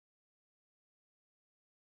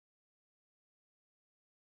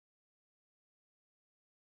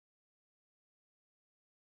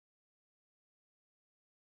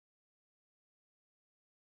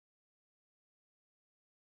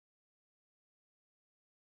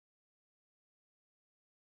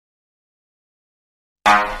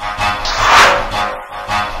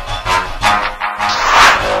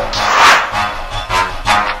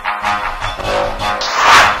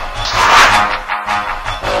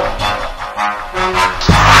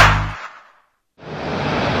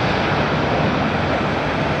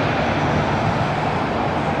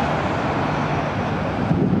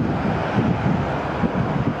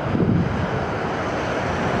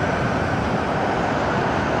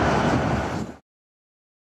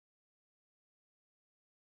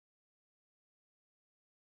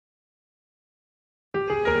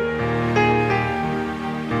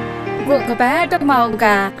Kepada mau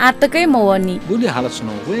ka atakai mau ni. Boleh halat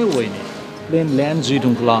seno, we ni. Plane land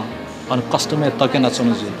zidung kula, an customer taken at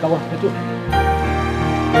seno zid. Kawan itu.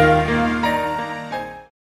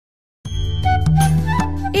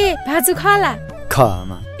 Baju khala.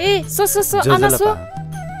 Khama. So anaso.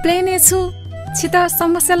 Plane छु छिटा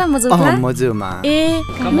समस्याला मजुला. मजुमा.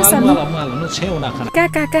 Kamal no cheu na khana.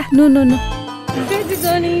 Ka no.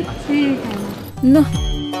 No.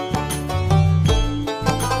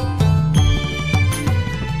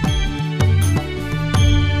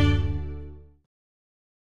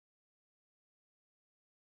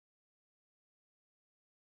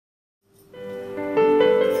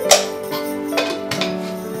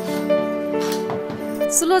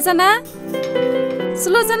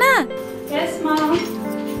 Sulojana? Yes, Mom.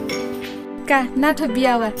 Ka, na tho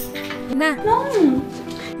biawa. Na. No.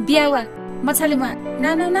 Biawa. Machali ma.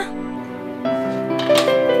 Na.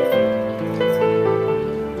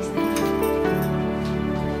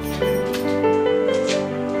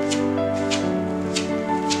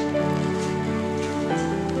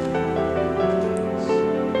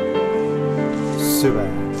 Super.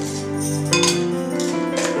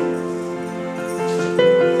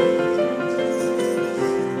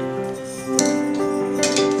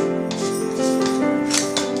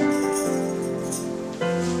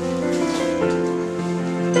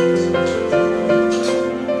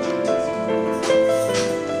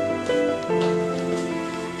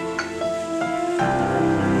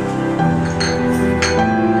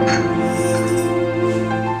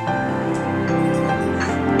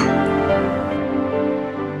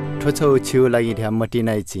 ठोचो छिउ लागि ध्या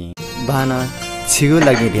मटिनाइ छि बाना छिउ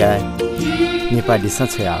लागि ध्या नेपाली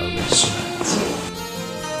सछै आउ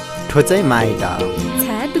ठोचै माइटा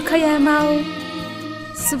छा दुखया माउ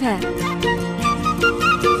सुभा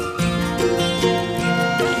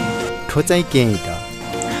ठोचै केइटा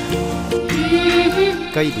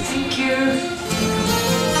कै दिस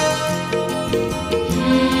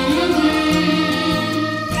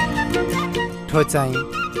ठोचै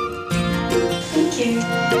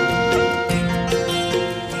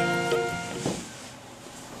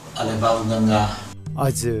Ale babu Ganga.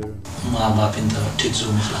 हजुर मा बापिन त ठीक छु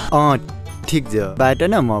मुखला. ठीक ज बाटा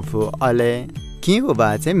न मफु अले के हो बा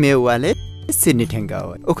चाहिँ मेवाले सिनी ठेंगा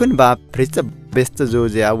हो ओखन बा फ्रिज बेस्ट जो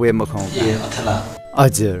जे आवे मखौ ए अथला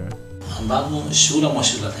हजुर बाबु सुला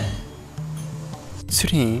मसुला थे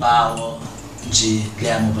छुरी बाबु जी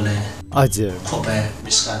ल्याम बोले हजुर खोपे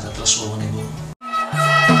बिस्का जत्र सो भनेको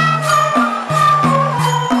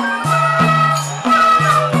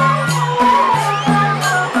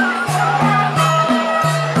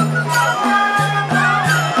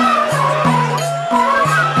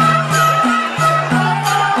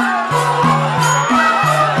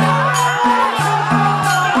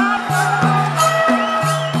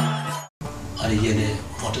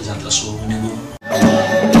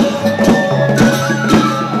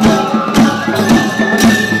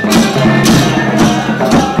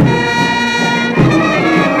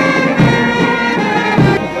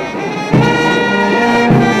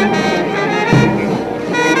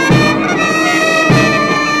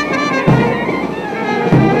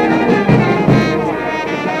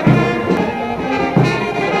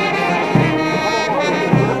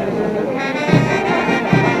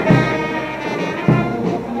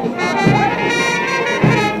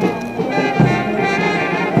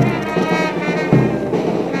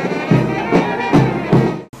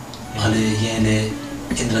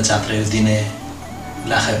जात्रा दिने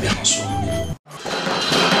लाखा बेहोसो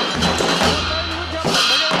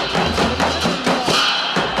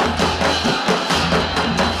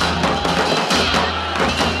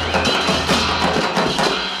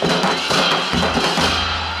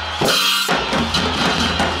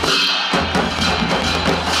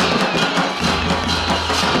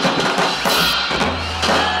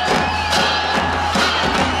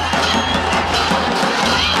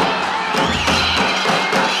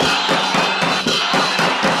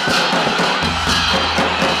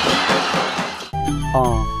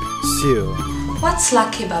What's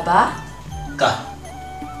lucky, Baba? Ka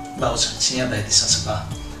Bao chinya dai di sasaka.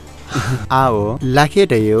 आओ लाखे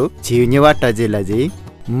रह्यो झिउ नेवा टजेलाजी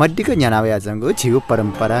मड्डीको न्यानावया जंगु झिउ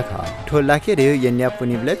परम्परा ख ठो लाखे रह्यो यन्या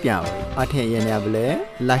पुनिबले प्याउ अठे यन्याबले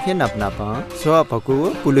लाखे नपनाप सो भकु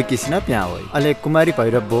पुलु किसिना प्याउ अले कुमारी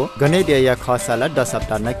भैरवबो गनेडिया खसाला 10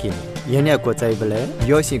 सप्ताह न किन यन्या कोचाइबले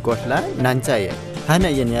योसी कोठला नान्चाय हाना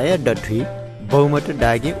यन्या डठुई बहुमत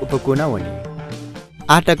डागी उपकुना वनी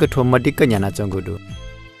आटाको ठो मड्डीको न्याना जंगुदु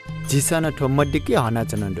जिसन ठो मड्डीकी हना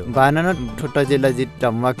चनदु बानन ठोटा जेला जि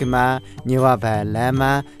टम्माकिमा नेवा भालामा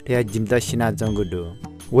रे जिमता सिना जंगुदु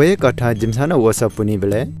वे कथा जिमसन वसा पुनि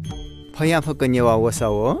बेले फया फक नेवा वसा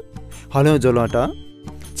हो हलो जोलट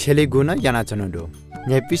छेले गुना याना चनदु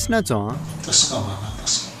ने पिस्ना च तस्कमा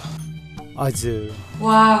हजुर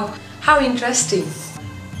Wow, how interesting.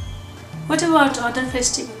 What about other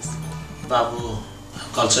festivals? बाबु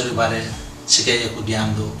कल्चर बारे सिकाइएको ज्ञान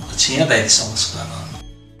दो छिया दai di samskara.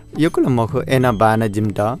 यकुल मखो एना बाना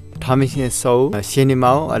जिमता थमिसे सौ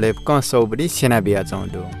सिनेमाओ अले क सौ बडी सेना बिया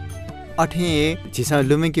चौदो अठे झिसा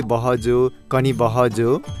लुमेकी बहजु कनी बहजु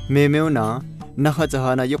मेमेउ न नख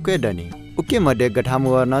चहन यकै डनी उके मडे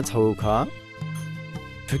गठामुवर न छौ ख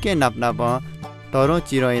ठुके नापनाप तरो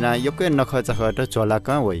चिरोइना यकै नख चखट चोला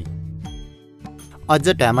क वइ अझ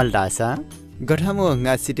टामल डासा गठामु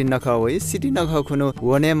nga सिटी नख वइ सिटी नख खुनु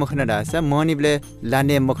वने मखना डासा मनिबले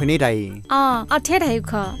लाने मखनी राई अठे राई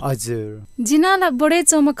ख हजुर जिनाला बडे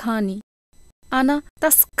चम खानी आना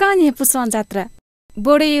तस्का ने पुसवा जात्रा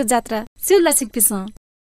बडे यो जात्रा सिउला सिकपिस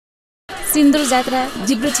सिन्दुर जात्रा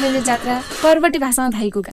जिब्रो छेले जात्रा पर्वटी भाषा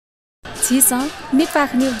धाइको गा छिस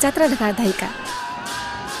निपाखनी जात्रा ढका धाइका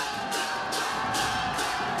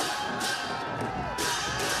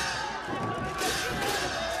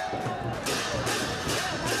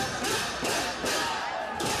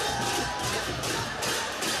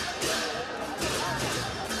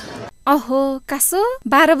अहो कासो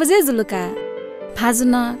 12 बजे जुलुका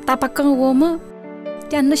फाजुन तापक्क वम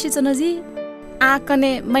त्यहाँ नसिचनजी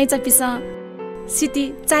आकने मैचा पिसा सिटी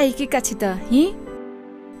चाहिकी काछि त हि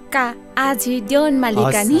का आजि देवन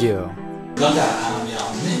मालिका नि गंगा आउने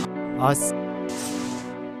आउने अस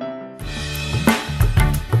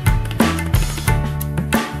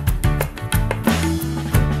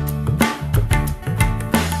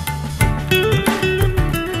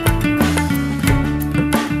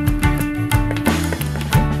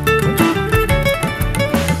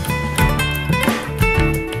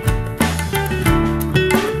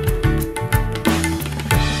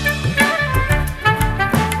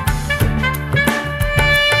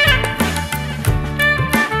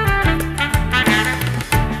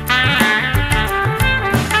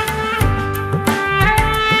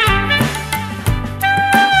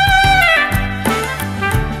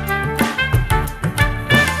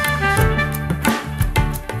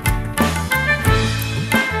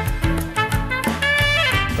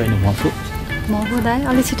दाइ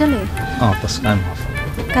अलि छिटले तस्काम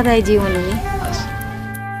कदाइ जीवन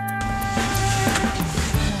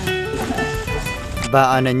बा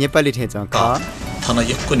अन नेपाली ठेच ख थन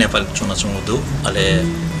यक्को नेपाली चुना चुदु अले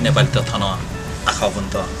नेपाली त थन आखा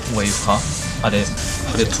बन्त वइ ख अले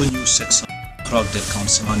अले थु न्यू सेक्सन रकडेल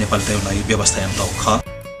काउन्सिल नेपाली त लागि व्यवस्था यम त ख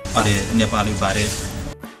अले नेपाली बारे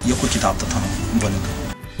यक्को किताब त थन बन्द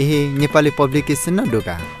ए नेपाली पब्लिकेसन न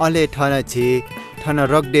डोका अले ठन छि थन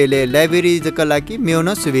रकडेले लाइब्रेरी जका लागि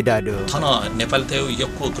मेउन सुविधा दो थन नेपाली त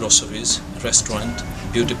यक्को ग्रोसरीज रेस्टुरेन्ट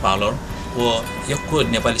ब्युटी पार्लर व यक्को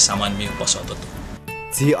नेपाली सामान मे पसद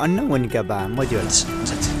जी अन्न वनिका बा मजल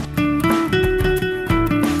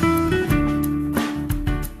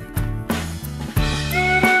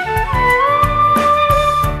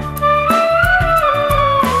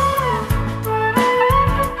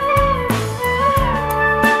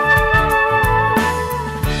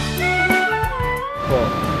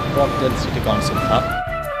Rockdale City Council था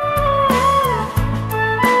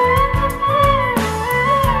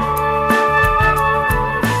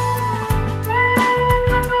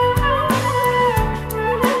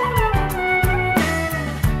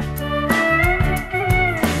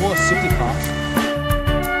वो सिटी था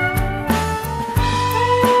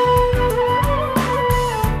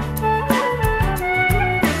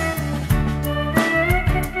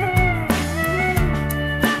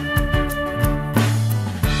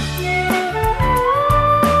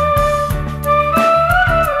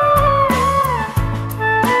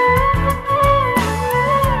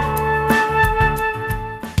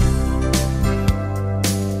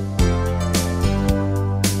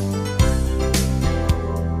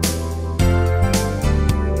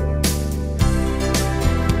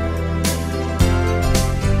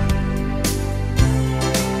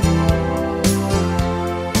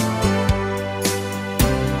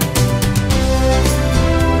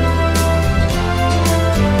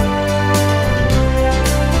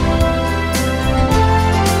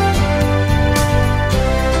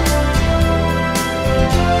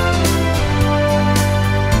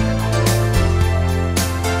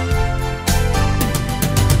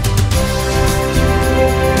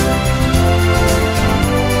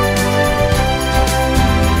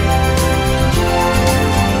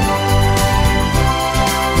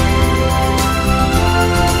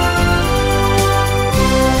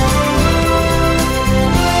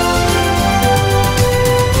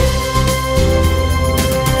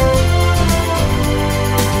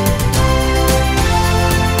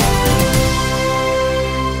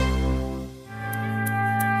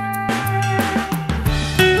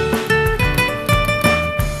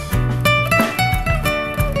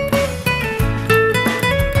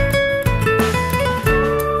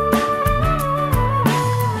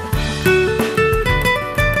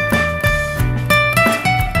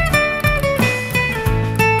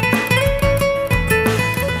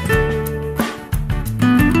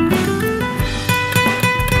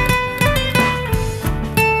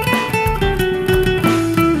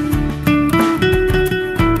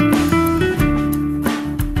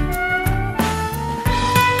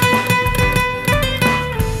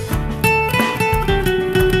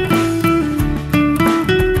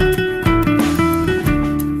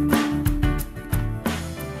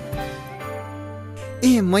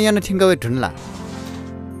यहाँ ठिङ्गवे ढुन्ला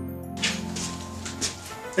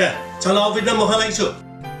ए चल अबिन मखलाई छु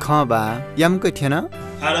खबा यामको थिएन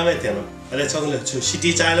आरामै थिएन अहिले चङले छु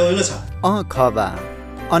सिटी चाइलो होइलो छ खबा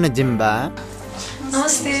अन जिम्बा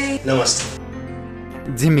नमस्ते नमस्ते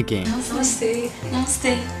जिमिके नमस्ते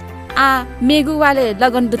नमस्ते आ मेगु वाले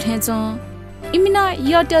लगन दुठेछ इमिना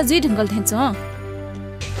यट जी ढंगल थेछ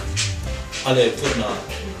अहिले पूर्ण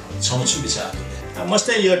छौछु विचार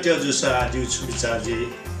मस्तै यो त्यो जुस आदिउ छु विचार जी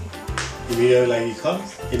मेरो लागि ख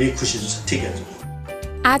यदि खुसी जुस ठीक है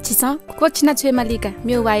आ छिस कोछना छे मालिका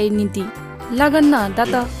मेउ वाइ नीति लगन न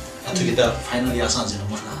दत अथुकी त फाइनली आसान जिन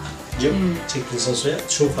मना जो ठीक छ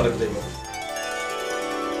छु फरक दै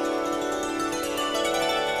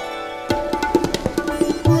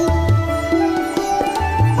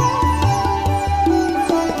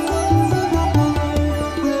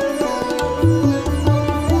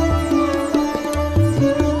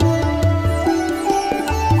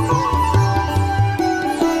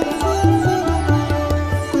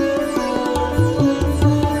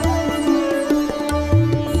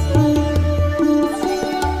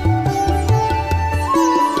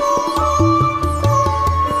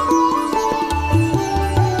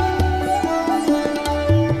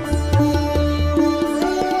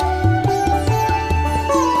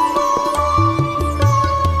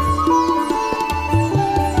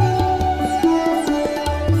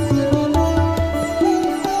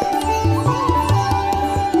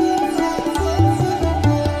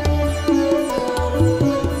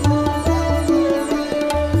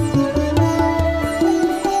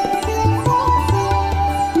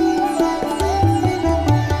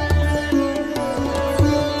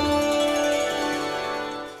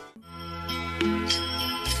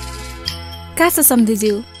कासा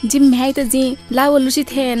सम्झिज्यू जिम म्याइ त जी लाव लुसी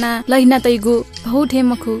थेना लहिना तैगु भौ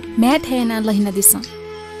ठेमखु म्या थेना लहिना दिस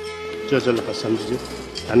जो लका सम्झिज्यू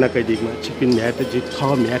हना कै दिगमा छिपिन म्या त जित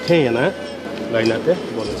ख म्या थे याना लहिना ते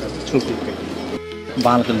बोल्न सक्छ छुपी कै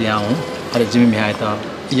बालको ल्याउ अरे जिमी म्याइ त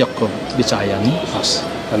यक्को विचार यानी हस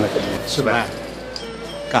हना कै सुबा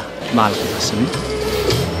का बालको हसमी